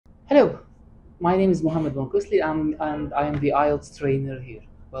Hello, my name is Mohammed Bonkusli and I am the IELTS trainer here.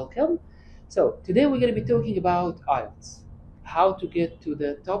 Welcome. So, today we're going to be talking about IELTS, how to get to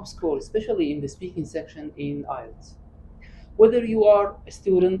the top score, especially in the speaking section in IELTS. Whether you are a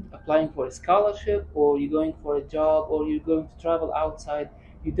student applying for a scholarship, or you're going for a job, or you're going to travel outside,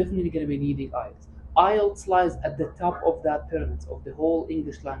 you're definitely going to be needing IELTS. IELTS lies at the top of that pyramid of the whole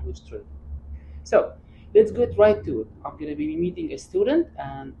English language tree. So let's get right to it. I'm going to be meeting a student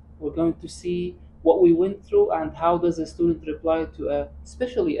and we're going to see what we went through and how does a student reply to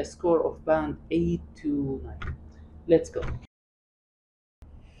especially a score of band 8 to 9. Let's go.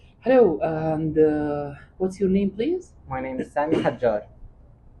 Hello, and what's your name, please? My name is Sami Hajjar.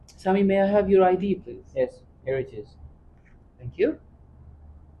 Sami, may I have your ID, please? Yes, here it is. Thank you.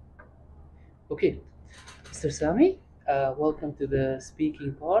 Okay, Mr. Sami, welcome to the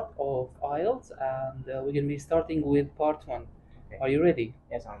speaking part of IELTS, and we're going to be starting with part 1. Okay. Are you ready?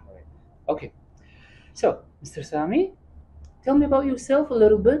 Yes, I'm ready. Okay. So, Mr. Sami, tell me about yourself a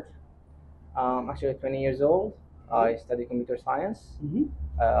little bit. I'm actually 20 years old. I study computer science. Mm-hmm.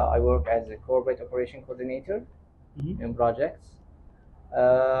 I work as a corporate operation coordinator in projects.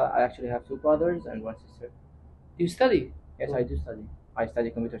 I actually have two brothers and one sister. You study? Yes, I do study. I study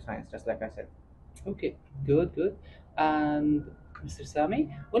computer science, just like I said. Okay, good, good. And Mr.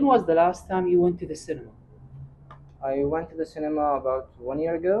 Sami, when was the last time you went to the cinema? I went to the cinema about 1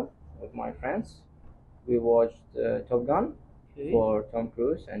 year ago with my friends. We watched Top Gun Okay. for Tom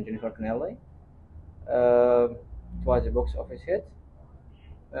Cruise and Jennifer Connelly. It was a box office hit.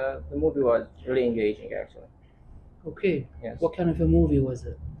 The movie was really engaging, actually. Okay. Yes. What kind of a movie was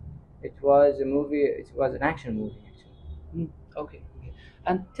it? It was a movie. It was an action movie, actually. Okay. Okay.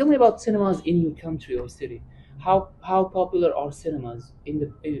 And tell me about cinemas in your country or city. How popular are cinemas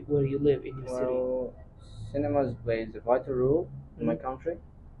in where you live in your city? Well, cinemas plays a vital role in my Mhm. country.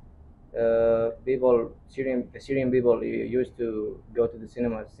 The Syrian people used to go to the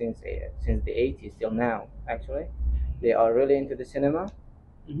cinema since the 80s till now. Actually, they are really into the cinema.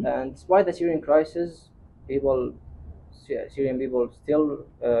 Mhm. And despite the Syrian crisis, Syrian people still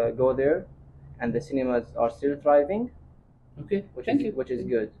go there, and the cinemas are still thriving, Okay. Thank you. which is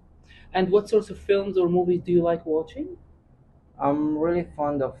good. And what sorts of films or movies do you like watching? I'm really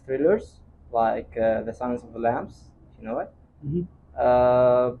fond of thrillers like The Silence of the Lambs. You know it? Mhm.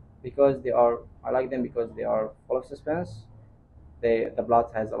 Because I like them because they are full of suspense. The plot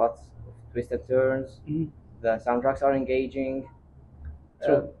has a lot of twists and turns. Mhm. The soundtracks are engaging.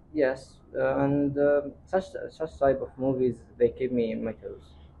 True. Yes, and such type of movies, they keep me in my toes.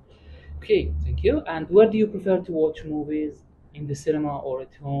 Okay, thank you. And where do you prefer to watch movies? In the cinema or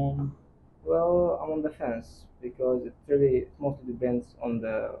at home? Well, I'm on the fence because it mostly depends on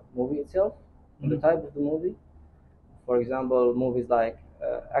the movie itself, on the Mhm. type of the movie. For example, movies like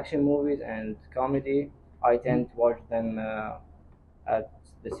action movies and comedy, I tend to watch them at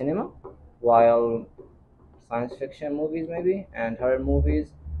the cinema, while science fiction movies maybe and horror movies,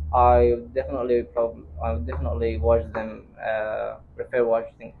 I would definitely watch them. Prefer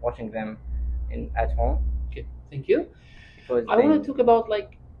watching them in at home Okay, thank you. because I want they to talk about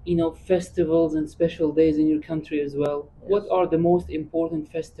festivals and special days in your country as well. What yes. are the most important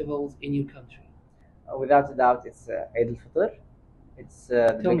festivals in your country? Without a doubt, it's Eid al-Fitr.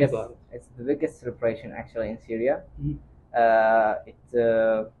 Tell me about it. It's the biggest celebration actually in Syria. Mhm.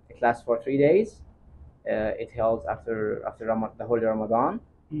 It lasts for 3 days. It held after the Holy Ramadan.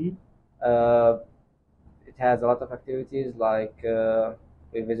 Mhm. Uh, it has a lot of activities like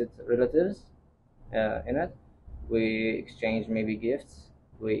we visit relatives in it. We exchange maybe gifts.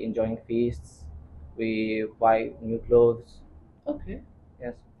 We enjoying feasts. We buy new clothes. Okay,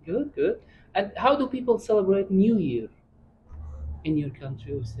 Yes. good, good. And how do people celebrate New Year in your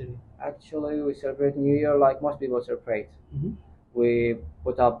country or city? Actually, we celebrate New Year like most people celebrate. Mhm. We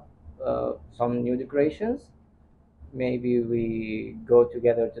put up some new decorations. Maybe we go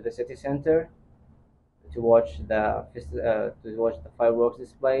together to the city center to watch the fireworks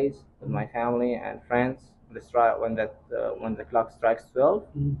displays with my family and friends. When the clock strikes 12,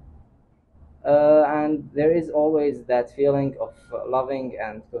 Mhm. and there is always that feeling of loving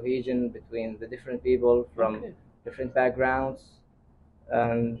and cohesion between the different people from Okay, different backgrounds,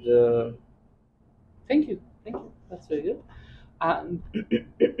 and thank you, thank you. That's very good. And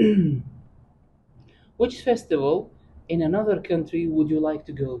which festival in another country would you like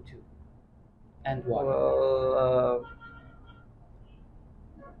to go to, and why? well,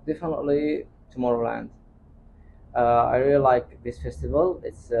 definitely Tomorrowland. I really like this festival.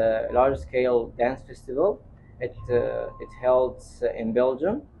 It's a large-scale dance festival. It held in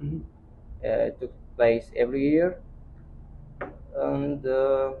Belgium. Mhm. It took place every year, and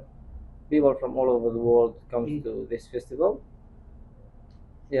people from all over the world comes Mm. to this festival.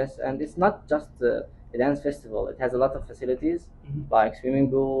 Yes, and it's not just a dance festival. It has a lot of facilities Mhm. like swimming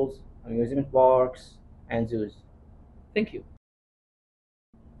pools, amusement parks, and zoos. Thank you.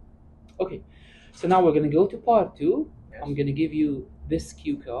 Okay, so now we're gonna go to part two. Yes. I'm gonna give you this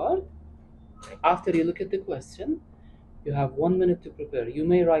cue card. Thank you. After you look at the question, you have 1 minute to prepare. You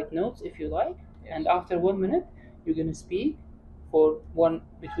may write notes if you like, Yes. and after 1 minute, you're gonna speak for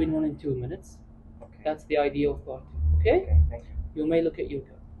between 1 and 2 minutes. Okay. That's the idea of part two. Okay? Okay. Thank you. You may look at your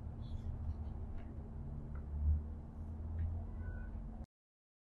card.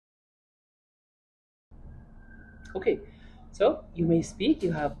 Okay, so you may speak.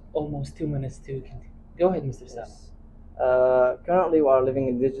 You have almost 2 minutes to continue. Go ahead, Mr. Sam. Yes. Currently, we are living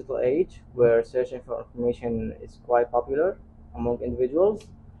in a digital age where searching for information is quite popular among individuals,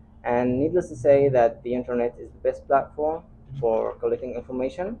 and needless to say that the internet is the best platform for collecting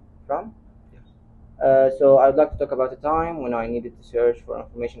information from. So I'd like to talk about a time when I needed to search for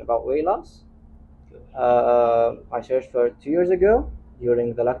information about weight loss. I searched for 2 years ago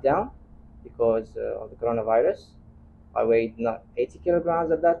during the lockdown because of the coronavirus. I weighed not 80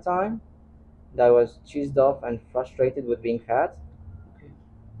 kilograms at that time. I was cheesed off and frustrated with being fat. Okay.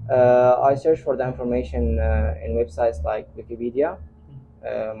 I searched for the information in websites like Wikipedia,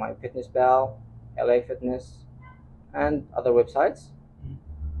 MyFitnessPal, LA Fitness, and other websites.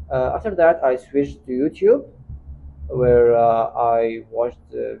 After that, I switched to YouTube, where I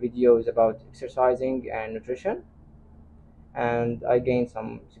watched videos about exercising and nutrition, and I gained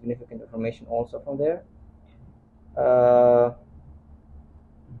some significant information also from there. Uh,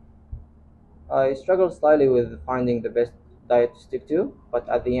 I struggled slightly with finding the best diet to stick to, but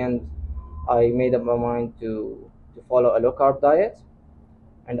at the end, I made up my mind to follow a low carb diet,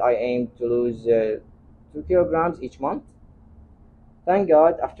 and I aimed to lose 2 kilograms each month. Thank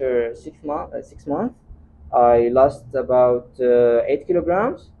God, after 6 months, I lost about 8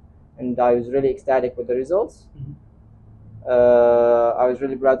 kilograms, and I was really ecstatic with the results. Mhm. I was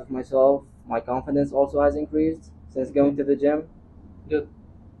really proud of myself. My confidence also has increased since going to the gym. Good.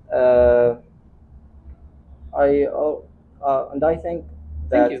 Uh, I think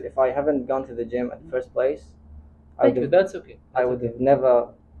Thank that you. if I haven't gone to the gym at the first place, I Thank would you. have That's okay. I That's would okay. have never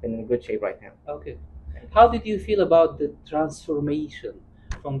been in good shape right now. Okay. How did you feel about the transformation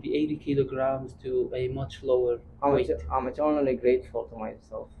from the 80 kilograms to a much lower weight? I'm eternally grateful to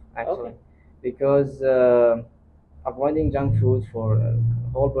myself actually, Okay. because avoiding junk food for a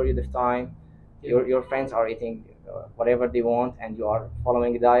whole period of time, Yeah. your friends are eating whatever they want, and you are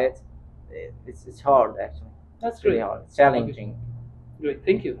following a diet. It's hard actually. That's It's really great. hard. It's challenging. Great.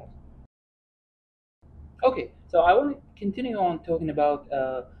 Thank you. Okay. So I want to continue on talking about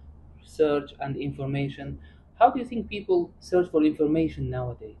search and information. How do you think people search for information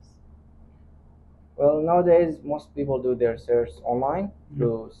nowadays? Well, nowadays most people do their search online Mhm.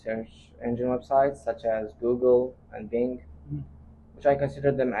 through search engine websites such as Google and Bing, Mhm. which I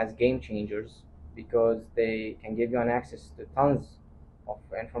consider them as game changers because they can give you an access to tons of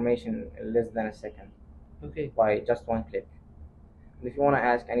information in less than a second Okay. by just one click. And if you want to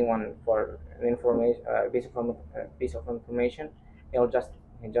ask anyone for an information, piece of information, he'll just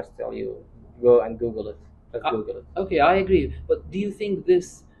tell you go and Google it. Just Uh, Google it. okay, I agree. But don't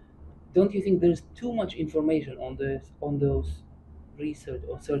you think there's too much information on those research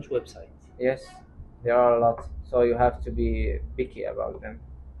or search websites? Yes, there are a lot, so you have to be picky about them.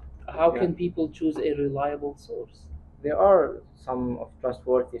 How Yeah. can people choose a reliable source? There are some of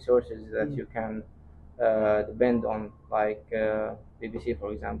trustworthy sources that Mm. you can depend on, like BBC,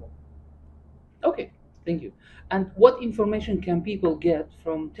 for example. Okay, thank you. And what information can people get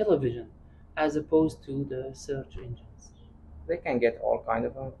from television as opposed to the search engines? They can get all kind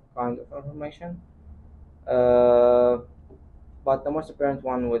of information, uh, but the most apparent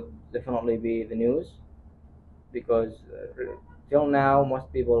one would definitely be the news, because till now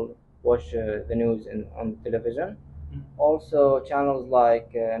most people watch the news on television. Mm. Also, channels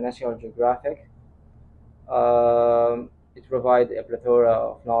like National Geographic, it provides a plethora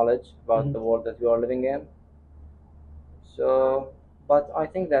of knowledge about Mhm. the world that we are living in. So, but I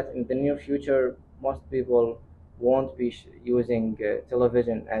think that in the near future, most people won't be using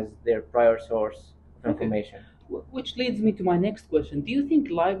television as their prior source of Okay. information. Which leads me to my next question. Do you think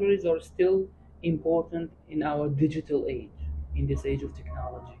libraries are still important in our digital age, in this age of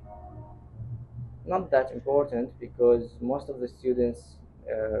technology? Not that important because most of the students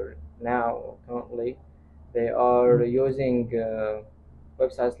now currently they are using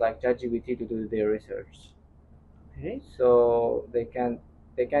websites like ChatGPT to do their research. Okay. So they can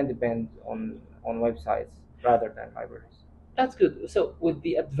depend on websites rather than libraries. That's good. So, with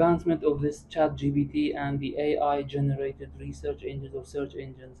the advancement of this chat GPT and the AI generated research engines or search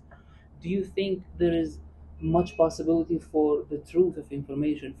engines, do you think there is much possibility for the truth of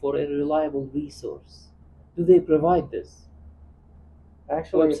information, for a reliable resource? Do they provide this?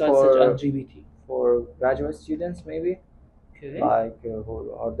 Actually, Websites such as GPT. for graduate students, maybe Okay. like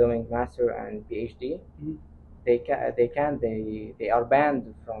who are doing master and PhD, Mhm. they are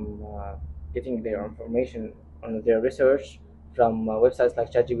banned from getting their information on their research from websites like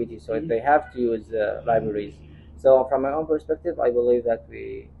ChatGPT. So Mhm. they have to use libraries. So from my own perspective, I believe that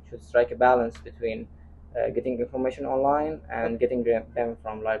we should strike a balance between getting information online and Okay. getting them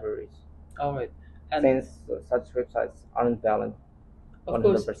from libraries, All right. And since such websites aren't valid of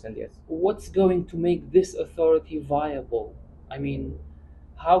course, 100%. Yes. what's going to make this authority viable? I mean,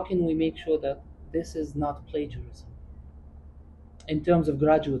 how can we make sure that this is not plagiarism in terms of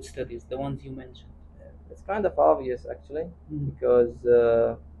graduate studies, the ones you mentioned? It's kind of obvious actually,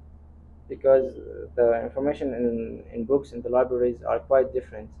 Mhm. because the information in books in the libraries are quite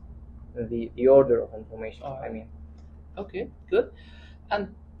different. The order of information, All I right. mean. Okay, good. And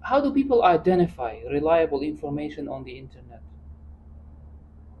how do people identify reliable information on the internet?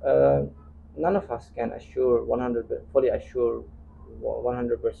 Uh, None of us can assure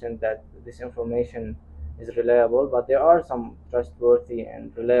 100% that this information is reliable, but there are some trustworthy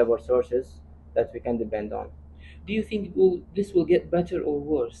and reliable sources that we can depend on. Do you think this will get better or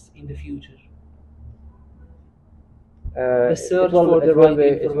worse in the future? The search for the right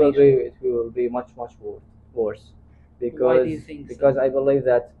information. It will be much worse, Why do you think so? because I believe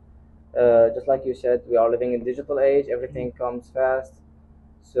that just like you said, we are living in digital age. Mhm. Everything comes fast,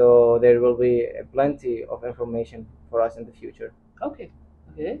 so there will be plenty of information for us in the future. Okay,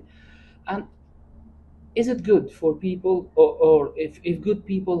 okay. And is it good for people, or if good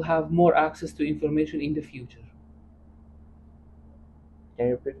people have more access to information in the future? Can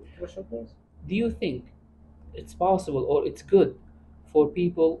you repeat the question, please? Do you think it's possible or it's good for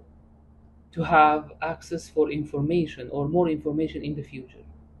people to have access for information or more information in the future?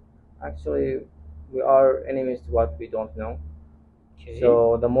 Actually, we are enemies to what we don't know. Okay.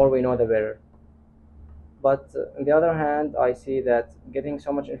 So the more we know, the better. But on the other hand, I see that getting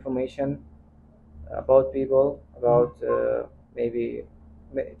so much information about people, Mhm. about maybe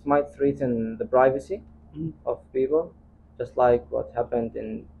it might threaten the privacy Mhm. of people, just like what happened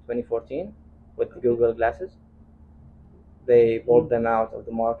in 2014 with Okay. Google Glasses. They Mhm. bought them out of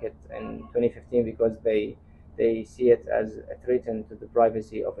the market in 2015 because they see it as a threat to the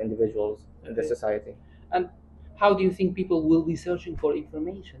privacy of individuals in the Okay. society. And how do you think people will be searching for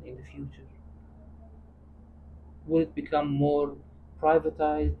information in the future? Will it become more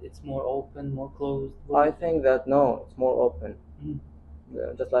privatized? It's more open, more closed? What do I you think? think that no, it's more open.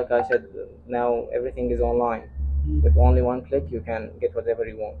 Mhm. Just like I said, now everything is online. Mhm. With only one click, you can get whatever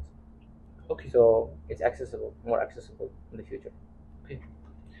you want. Okay. So it's accessible, more accessible in the future. Okay.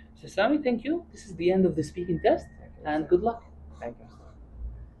 So, Sami, thank you. This is the end of the speaking test, Thank you. and good luck. Thank you.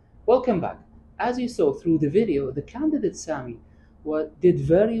 Welcome back. As you saw through the video, the candidate Sami did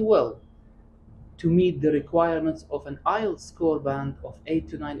very well to meet the requirements of an IELTS score band of 8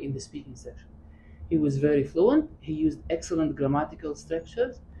 to 9 in the speaking section. He was very fluent, he used excellent grammatical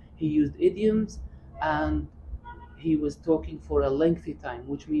structures, he used idioms, and he was talking for a lengthy time,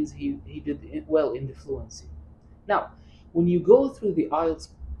 which means he did well in the fluency. Now, when you go through the IELTS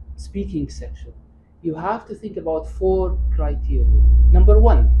speaking section, you have to think about four criteria. Number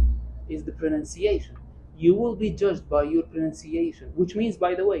one is the pronunciation. You will be judged by your pronunciation, which means,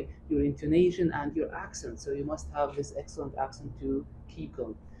 by the way, your intonation and your accent. So you must have this excellent accent to keep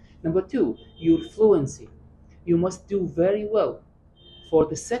going. Number two, your fluency. You must do very well. For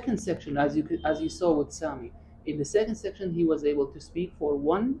the second section, as you saw with Sami, in the second section he was able to speak for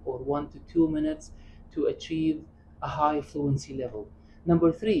 1 to 2 minutes to achieve a high fluency level.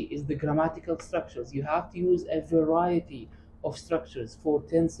 Number three is the grammatical structures. You have to use a variety of structures for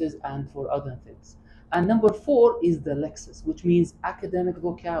tenses and for other things. And number four is the lexis, which means academic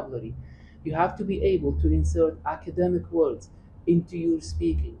vocabulary. You have to be able to insert academic words into your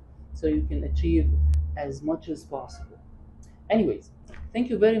speaking so you can achieve as much as possible. Anyways, thank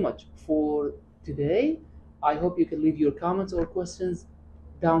you very much for today. I hope you can leave your comments or questions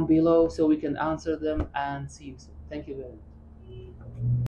down below so we can answer them and see you soon. Thank you very much.